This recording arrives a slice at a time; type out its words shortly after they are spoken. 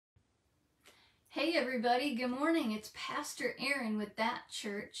Hey everybody, good morning. It's Pastor Erin with That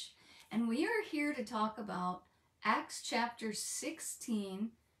Church, and we are here to talk about Acts chapter 16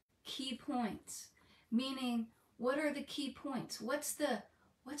 key points. Meaning, what are the key points? What's the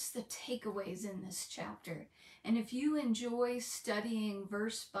takeaways in this chapter? And if you enjoy studying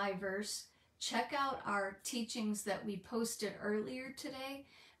verse by verse, check out our teachings that we posted earlier today.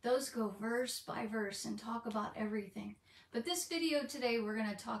 Those go verse by verse and talk about everything. But this video today, we're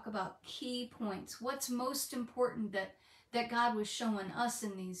going to talk about key points. What's most important that God was showing us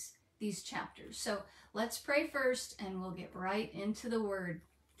in these chapters. So let's pray first and we'll get right into the word.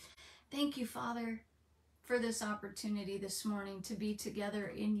 Thank you, Father, for this opportunity this morning to be together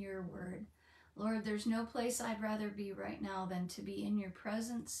in your word. Lord, there's no place I'd rather be right now than to be in your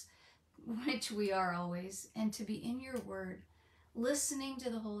presence, which we are always, and to be in your word, listening to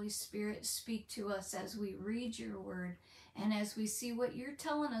the Holy Spirit speak to us as we read your word and as we see what you're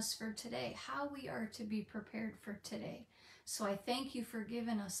telling us for today, how we are to be prepared for today. So I thank you for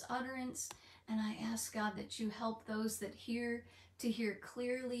giving us utterance, and I ask, God, that you help those that hear to hear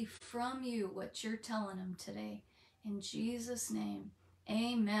clearly from you what you're telling them today. In Jesus' name,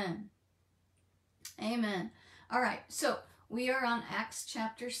 amen. Amen. All right, so we are on Acts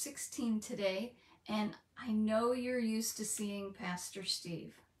chapter 16 today, and I know you're used to seeing Pastor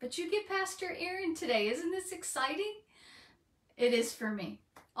Steve, but you get Pastor Erin today. Isn't this exciting? It is for me.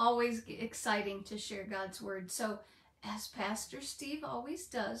 Always exciting to share God's word. So as Pastor Steve always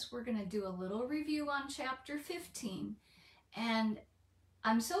does, we're going to do a little review on chapter 15. And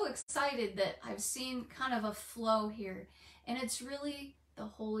I'm so excited that I've seen kind of a flow here. And it's really the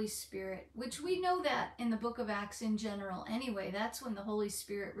Holy Spirit, which we know that in the book of Acts in general. Anyway, that's when the Holy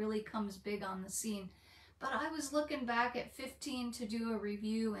Spirit really comes big on the scene. But I was looking back at 15 to do a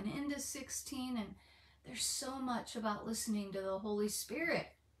review and into 16, and there's so much about listening to the Holy Spirit.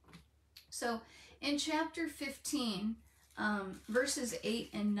 So in chapter 15, verses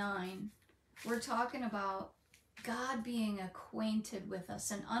 8 and 9, we're talking about God being acquainted with us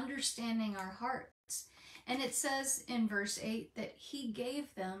and understanding our hearts. And it says in verse 8 that he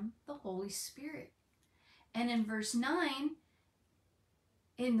gave them the Holy Spirit. And in verse 9,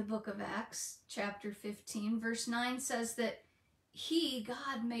 in the book of Acts, chapter 15, verse 9 says that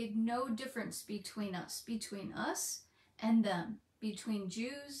God, made no difference between us and them, between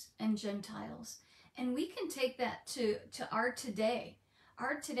Jews and Gentiles. And we can take that to our today.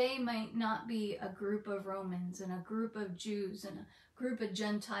 Our today might not be a group of Romans and a group of Jews and a group of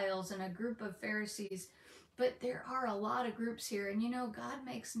Gentiles and a group of Pharisees, but there are a lot of groups here. And you know, God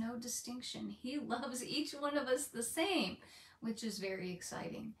makes no distinction. He loves each one of us the same, which is very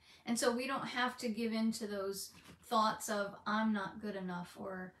exciting. And so we don't have to give in to those thoughts of I'm not good enough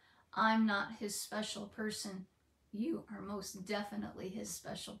or I'm not his special person. You are most definitely his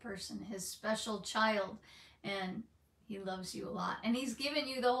special person, his special child, and he loves you a lot. And he's given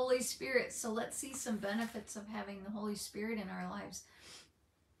you the Holy Spirit. So let's see some benefits of having the Holy Spirit in our lives.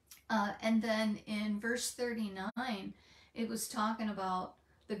 And then in verse 39, it was talking about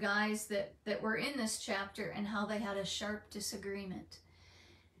the guys that were in this chapter and how they had a sharp disagreement.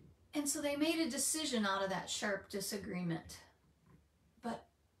 And so they made a decision out of that sharp disagreement. But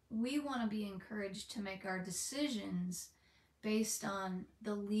we want to be encouraged to make our decisions based on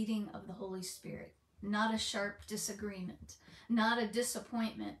the leading of the Holy Spirit, not a sharp disagreement, not a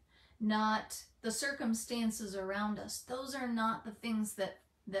disappointment, not the circumstances around us. Those are not the things that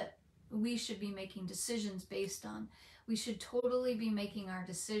we should be making decisions based on. We should totally be making our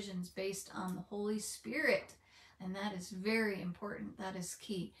decisions based on the Holy Spirit. And that is very important. That is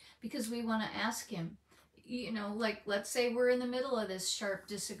key. Because we want to ask him, you know, like let's say we're in the middle of this sharp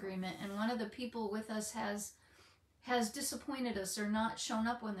disagreement and one of the people with us has disappointed us or not shown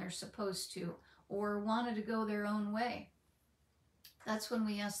up when they're supposed to or wanted to go their own way. That's when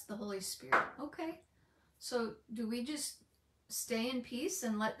we ask the Holy Spirit, okay, so do we just stay in peace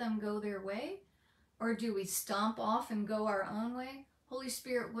and let them go their way? Or do we stomp off and go our own way? Holy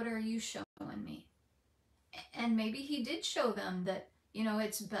Spirit, what are you showing me? And maybe he did show them that, you know,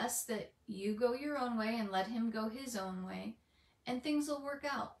 it's best that you go your own way and let him go his own way, and things will work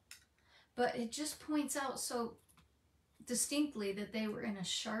out. But it just points out so distinctly that they were in a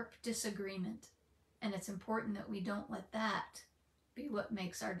sharp disagreement. And it's important that we don't let that be what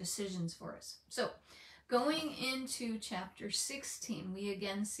makes our decisions for us. So going into chapter 16, we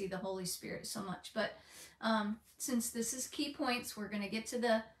again see the Holy Spirit so much. But since this is key points, we're going to get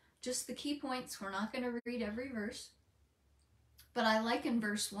to just the key points. We're not going to read every verse. But I like in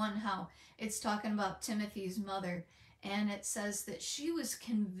verse 1 how it's talking about Timothy's mother. And it says that she was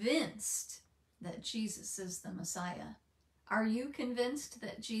convinced that Jesus is the Messiah. Are you convinced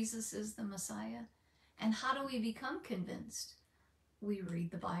that Jesus is the Messiah? And how do we become convinced? We read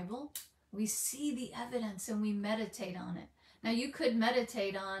the Bible, we see the evidence, and we meditate on it. Now, you could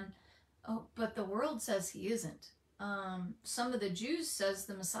meditate on, oh, but the world says he isn't. Some of the Jews says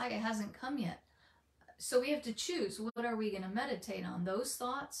the Messiah hasn't come yet. So we have to choose, what are we going to meditate on? Those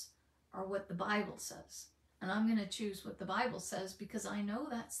thoughts or what the Bible says? And I'm going to choose what the Bible says because I know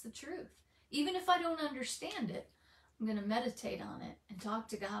that's the truth. Even if I don't understand it, I'm going to meditate on it and talk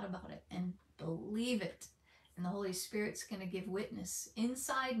to God about it and believe it. And the Holy Spirit's going to give witness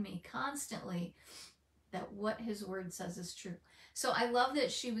inside me constantly that what his word says is true. So I love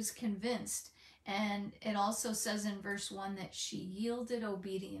that she was convinced. And it also says in verse 1 that she yielded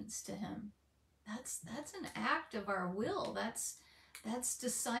obedience to him. That's an act of our will. That's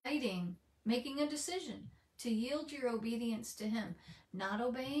deciding, making a decision to yield your obedience to him. Not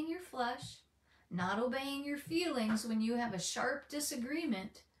obeying your flesh, not obeying your feelings when you have a sharp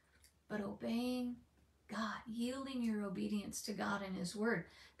disagreement, but obeying God, yielding your obedience to God and his word.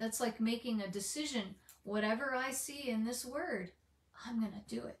 That's like making a decision. Whatever I see in this word, I'm going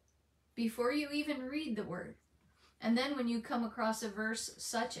to do it before you even read the word. And then when you come across a verse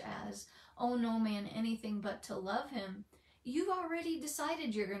such as, "Oh, no man anything but to love him," you've already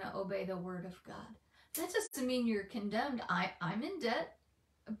decided you're going to obey the word of God. That doesn't mean you're condemned. I'm in debt.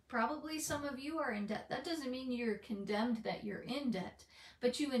 Probably some of you are in debt. That doesn't mean you're condemned that you're in debt,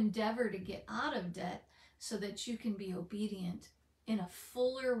 but you endeavor to get out of debt so that you can be obedient in a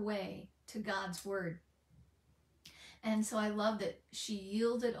fuller way to God's word. And so I love that she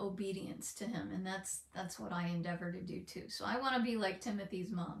yielded obedience to him, and that's what I endeavor to do too. So I want to be like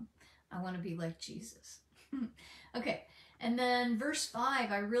Timothy's mom. I want to be like Jesus. Okay, and then verse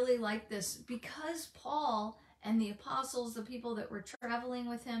 5, I really like this. Because Paul and the apostles, the people that were traveling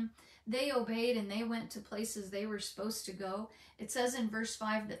with him, they obeyed and they went to places they were supposed to go. It says in verse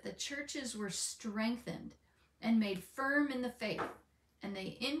 5 that the churches were strengthened and made firm in the faith, and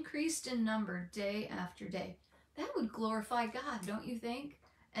they increased in number day after day. That would glorify God, don't you think?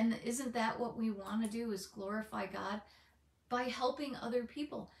 And isn't that what we want to do, is glorify God by helping other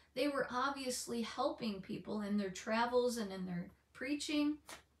people? They were obviously helping people in their travels and in their preaching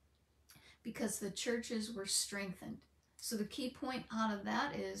because the churches were strengthened. So the key point out of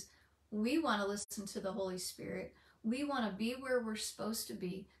that is we want to listen to the Holy Spirit. We want to be where we're supposed to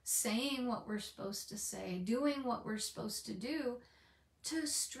be, saying what we're supposed to say, doing what we're supposed to do, to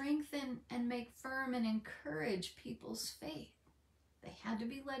strengthen and make firm and encourage people's faith. They had to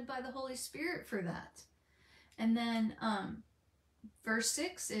be led by the Holy Spirit for that. And then verse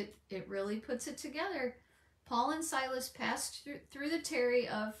 6, it really puts it together. Paul and Silas passed through the territory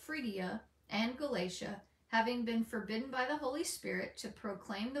of Phrygia and Galatia, having been forbidden by the Holy Spirit to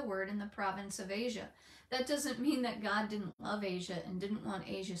proclaim the word in the province of Asia. That doesn't mean that God didn't love Asia and didn't want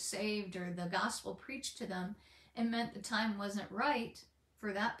Asia saved or the gospel preached to them. It meant the time wasn't right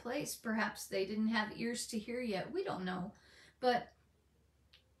for that place. Perhaps they didn't have ears to hear yet. We don't know. But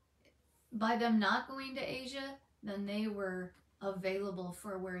by them not going to Asia, then they were available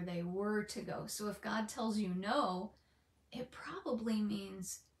for where they were to go. So if God tells you no, it probably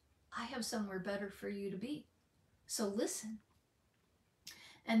means I have somewhere better for you to be. So listen.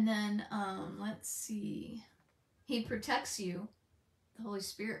 And then let's see. He protects you. The Holy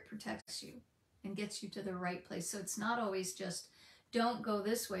Spirit protects you and gets you to the right place. So it's not always just don't go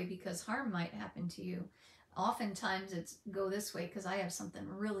this way because harm might happen to you. Oftentimes it's go this way because I have something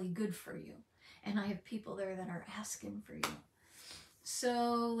really good for you. And I have people there that are asking for you.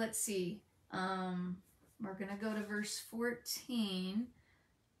 So let's see. We're going to go to verse 14.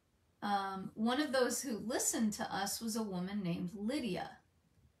 One of those who listened to us was a woman named Lydia.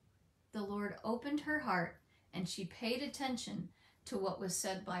 The Lord opened her heart and she paid attention to what was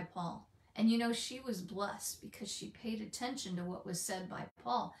said by Paul. And you know, she was blessed because she paid attention to what was said by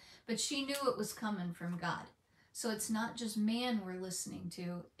Paul, but she knew it was coming from God. So it's not just man we're listening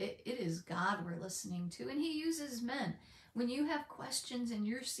to, it is God we're listening to, and he uses men. When you have questions and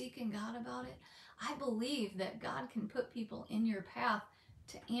you're seeking God about it, I believe that God can put people in your path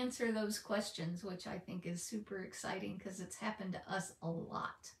to answer those questions, which I think is super exciting because it's happened to us a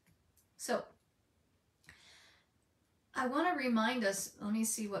lot. So I want to remind us, let me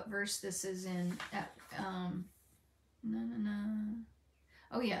see what verse this is in.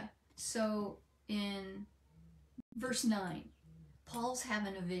 Oh yeah, so in verse 9, Paul's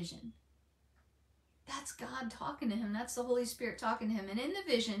having a vision. That's God talking to him. That's the Holy Spirit talking to him. And in the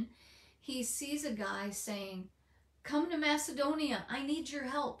vision, he sees a guy saying, "Come to Macedonia. I need your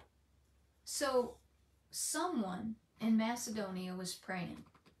help." So someone in Macedonia was praying,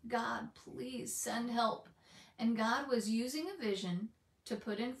 "God, please send help." And God was using a vision to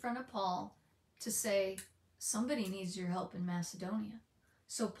put in front of Paul to say, somebody needs your help in Macedonia.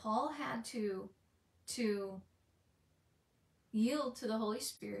 So Paul had to yield to the Holy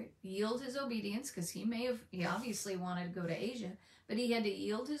Spirit, yield his obedience, because he obviously wanted to go to Asia, but he had to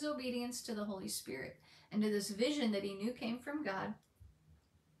yield his obedience to the Holy Spirit and to this vision that he knew came from God,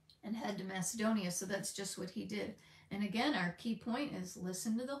 and head to Macedonia. So that's just what he did. And again, our key point is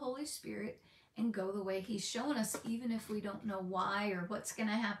listen to the Holy Spirit and go the way he's shown us, even if we don't know why or what's going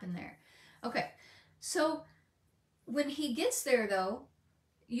to happen there. Okay, so when he gets there, though,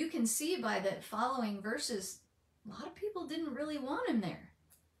 you can see by the following verses, a lot of people didn't really want him there.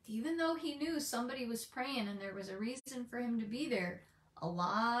 Even though he knew somebody was praying and there was a reason for him to be there, a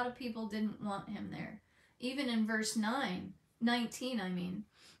lot of people didn't want him there. Even in verse 19,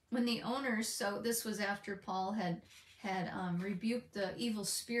 when the owners, so this was after Paul had rebuked the evil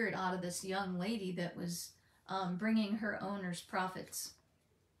spirit out of this young lady that was bringing her owners profits.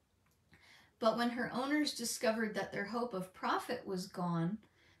 But when her owners discovered that their hope of profit was gone,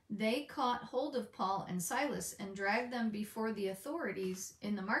 they caught hold of Paul and Silas and dragged them before the authorities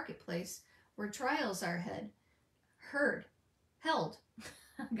in the marketplace where trials are held.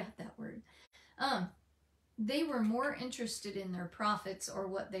 I got that word. They were more interested in their profits or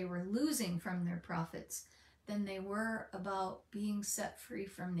what they were losing from their profits than they were about being set free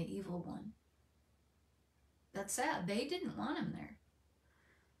from the evil one. That's sad. They didn't want him there.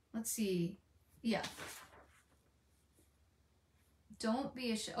 Let's see. Yeah. Don't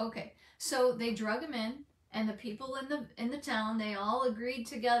be ashamed. Okay, so they drug him in, and the people in the town, they all agreed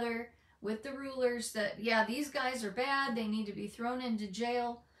together with the rulers that, yeah, these guys are bad. They need to be thrown into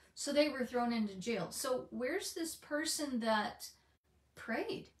jail. So they were thrown into jail. So where's this person that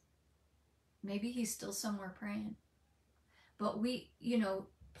prayed? Maybe he's still somewhere praying. But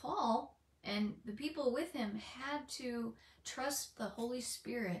Paul and the people with him had to trust the Holy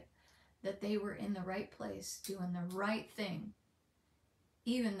Spirit that they were in the right place, doing the right thing,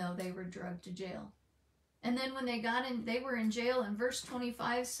 even though they were drugged to jail. And then when they were in jail, and verse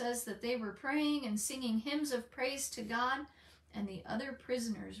 25 says that they were praying and singing hymns of praise to God, and the other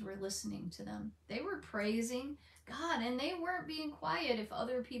prisoners were listening to them. They were praising God, and they weren't being quiet if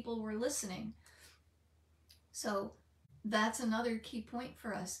other people were listening. So that's another key point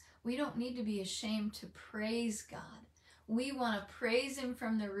for us. We don't need to be ashamed to praise God. We want to praise him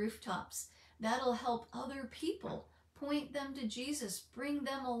from the rooftops. That'll help other people, point them to Jesus, bring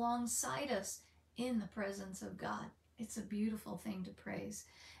them alongside us in the presence of God. It's a beautiful thing to praise.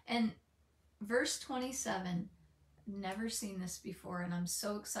 And verse 27, never seen this before, and I'm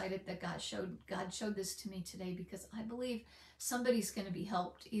so excited that God showed this to me today, because I believe somebody's going to be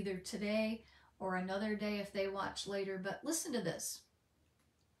helped either today or another day if they watch later. But listen to this.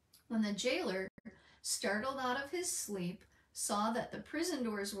 When the jailer, startled out of his sleep, saw that the prison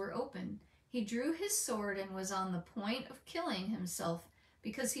doors were open, he drew his sword and was on the point of killing himself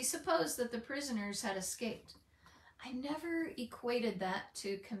because he supposed that the prisoners had escaped. I never equated that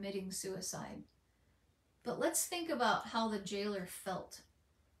to committing suicide. But let's think about how the jailer felt.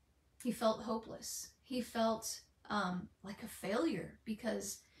 He felt hopeless. He felt like a failure,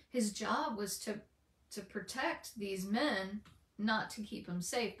 because his job was to protect these men, not to keep them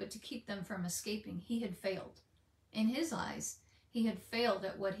safe, but to keep them from escaping. He had failed. In his eyes, he had failed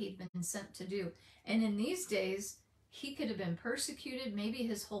at what he'd been sent to do. And in these days, he could have been persecuted. Maybe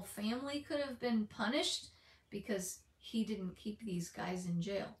his whole family could have been punished because he didn't keep these guys in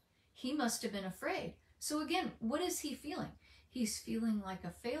jail. He must have been afraid. So again, what is he feeling? He's feeling like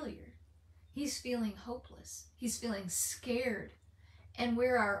a failure. He's feeling hopeless. He's feeling scared. And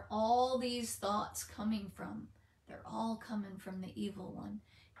where are all these thoughts coming from? They're all coming from the evil one.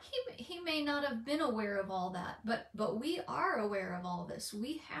 He may not have been aware of all that, but we are aware of all this.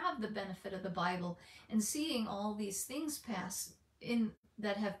 We have the benefit of the Bible and seeing all these things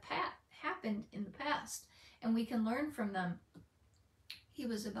that have happened in the past, and we can learn from them. He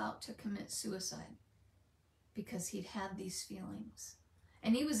was about to commit suicide because he'd had these feelings,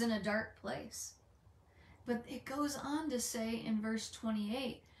 and he was in a dark place. But it goes on to say in verse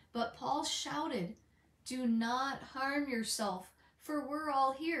 28, but Paul shouted, "Do not harm yourself, for we're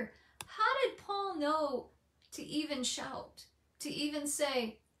all here." How did Paul know to even shout, to even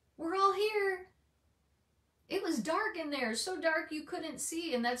say, "We're all here"? It was dark in there, so dark you couldn't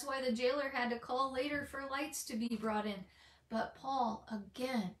see, and that's why the jailer had to call later for lights to be brought in. But Paul,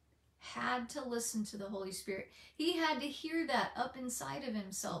 again, had to listen to the Holy Spirit. He had to hear that up inside of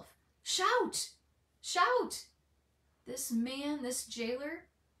himself. Shout! Shout! This man, this jailer,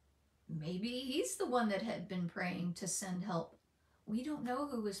 maybe he's the one that had been praying to send help. We don't know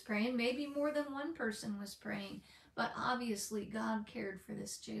who was praying. Maybe more than one person was praying, but obviously God cared for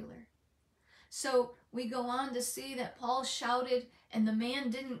this jailer. So we go on to see that Paul shouted and the man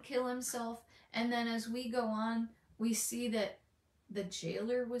didn't kill himself. And then as we go on, we see that the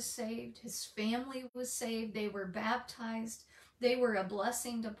jailer was saved. His family was saved. They were baptized. They were a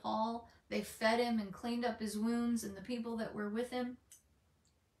blessing to Paul. They fed him and cleaned up his wounds and the people that were with him.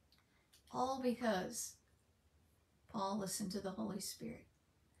 All because Paul listened to the Holy Spirit.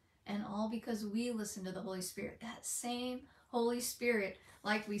 And all because we listen to the Holy Spirit. That same Holy Spirit,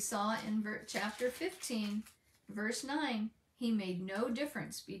 like we saw in chapter 15, verse 9, he made no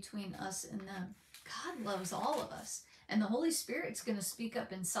difference between us and them. God loves all of us. And the Holy Spirit's going to speak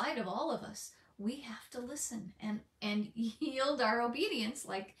up inside of all of us. We have to listen and yield our obedience,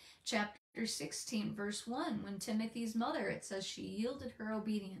 like chapter 16, verse 1, when Timothy's mother, it says she yielded her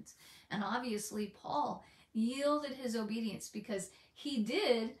obedience. And obviously Paul yielded his obedience because he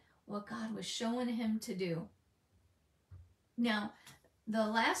did what God was showing him to do. Now, the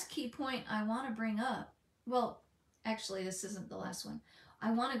last key point I want to bring up, well, actually this isn't the last one.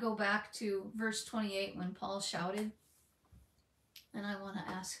 I want to go back to verse 28 when Paul shouted, and I want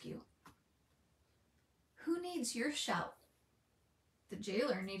to ask you, who needs your shout? The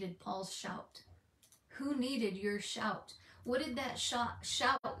jailer needed Paul's shout. Who needed your shout? What did that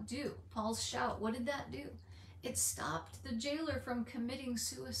shout do? Paul's shout, what did that do? It stopped the jailer from committing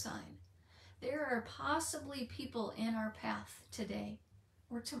suicide. There are possibly people in our path today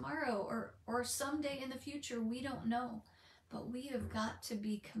or tomorrow or someday in the future, we don't know. But we have got to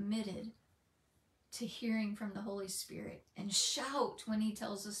be committed to hearing from the Holy Spirit and shout when he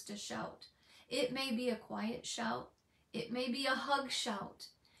tells us to shout. It may be a quiet shout. It may be a hug shout.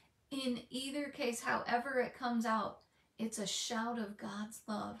 In either case, however it comes out, it's a shout of God's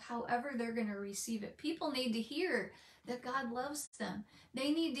love, however they're going to receive it. People need to hear that God loves them.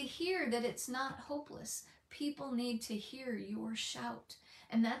 They need to hear that it's not hopeless. People need to hear your shout.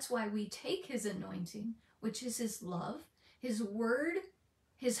 And that's why we take his anointing, which is his love, his word,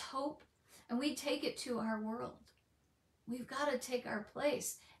 his hope, and we take it to our world. We've got to take our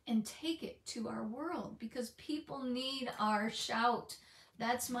place and take it to our world because people need our shout.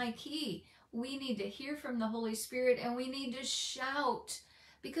 That's my key. We need to hear from the Holy Spirit and we need to shout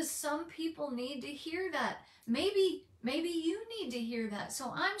because some people need to hear that. Maybe you need to hear that.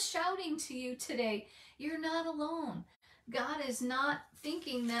 So I'm shouting to you today. You're not alone. God is not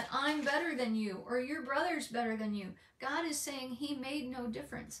thinking that I'm better than you or your brother's better than you. God is saying he made no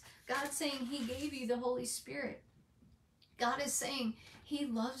difference. God's saying he gave you the Holy Spirit. God is saying he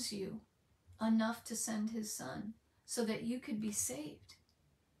loves you enough to send his son so that you could be saved.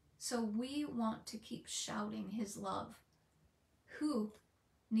 So we want to keep shouting his love. Who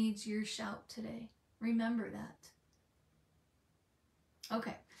needs your shout today? Remember that.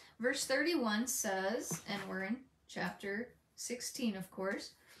 Okay, verse 31 says, and we're in chapter 16, of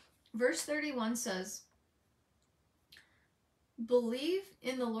course. Verse 31 says, believe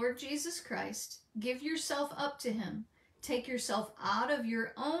in the Lord Jesus Christ, give yourself up to him, take yourself out of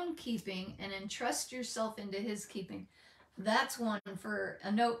your own keeping and entrust yourself into his keeping. That's one for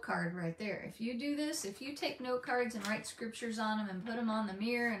a note card right there. If you do this, if you take note cards and write scriptures on them and put them on the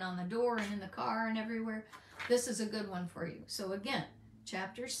mirror and on the door and in the car and everywhere, this is a good one for you. So again,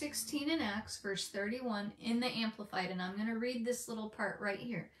 chapter 16 in Acts, verse 31 in the Amplified, and I'm going to read this little part right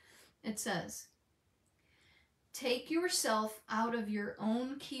here. It says, take yourself out of your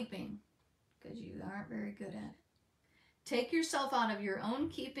own keeping, because you aren't very good at it. Take yourself out of your own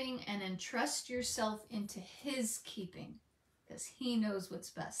keeping and entrust yourself into his keeping, because he knows what's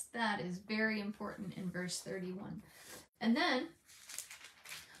best. That is very important in verse 31. And then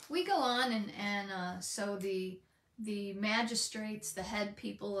we go on and so the magistrates, the head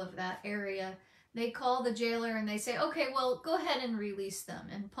people of that area, they call the jailer and they say, okay, well, go ahead and release them.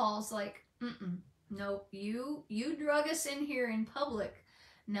 And Paul's like, nope, you drug us in here in public.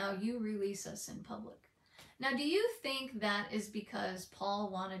 Now you release us in public. Now, do you think that is because Paul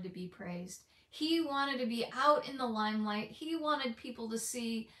wanted to be praised? He wanted to be out in the limelight. He wanted people to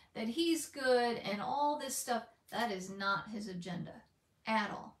see that he's good and all this stuff. That is not his agenda at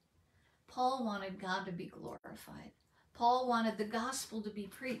all. Paul wanted God to be glorified. Paul wanted the gospel to be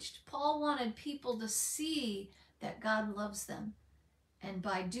preached. Paul wanted people to see that God loves them. And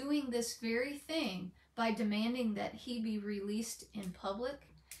by doing this very thing, by demanding that he be released in public,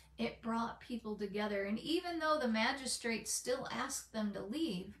 it brought people together. And even though the magistrates still asked them to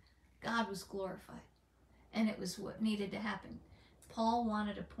leave, God was glorified. And it was what needed to happen. Paul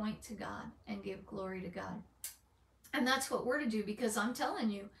wanted to point to God and give glory to God. And that's what we're to do, because I'm telling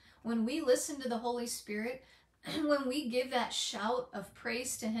you, when we listen to the Holy Spirit, when we give that shout of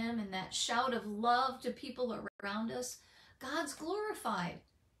praise to him and that shout of love to people around us, God's glorified.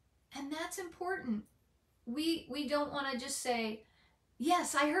 And that's important. We don't want to just say,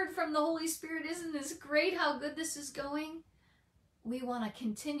 yes, I heard from the Holy Spirit. Isn't this great how good this is going? We want to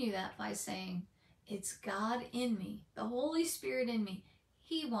continue that by saying, it's God in me, the Holy Spirit in me.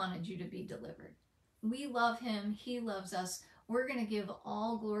 He wanted you to be delivered. We love him. He loves us. We're going to give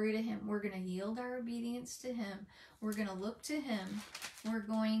all glory to him. We're going to yield our obedience to him. We're going to look to him. We're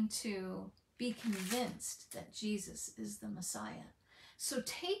going to be convinced that Jesus is the Messiah. So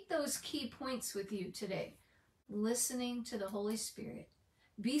take those key points with you today. Listening to the Holy Spirit.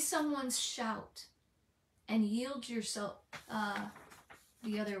 Be someone's shout and yield yourself.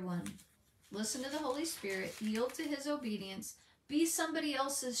 The other one. Listen to the Holy Spirit. Yield to his obedience. Be somebody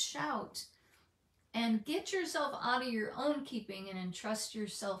else's shout. And get yourself out of your own keeping and entrust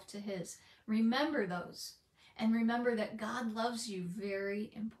yourself to his. Remember those. And remember that God loves you, very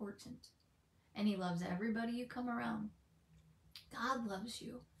important. And he loves everybody you come around. God loves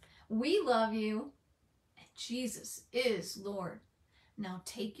you. We love you. And Jesus is Lord. Now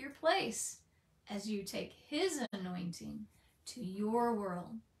take your place as you take his anointing to your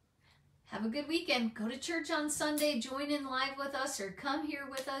world. Have a good weekend. Go to church on Sunday. Join in live with us or come here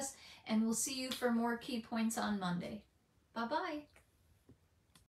with us. And we'll see you for more key points on Monday. Bye-bye.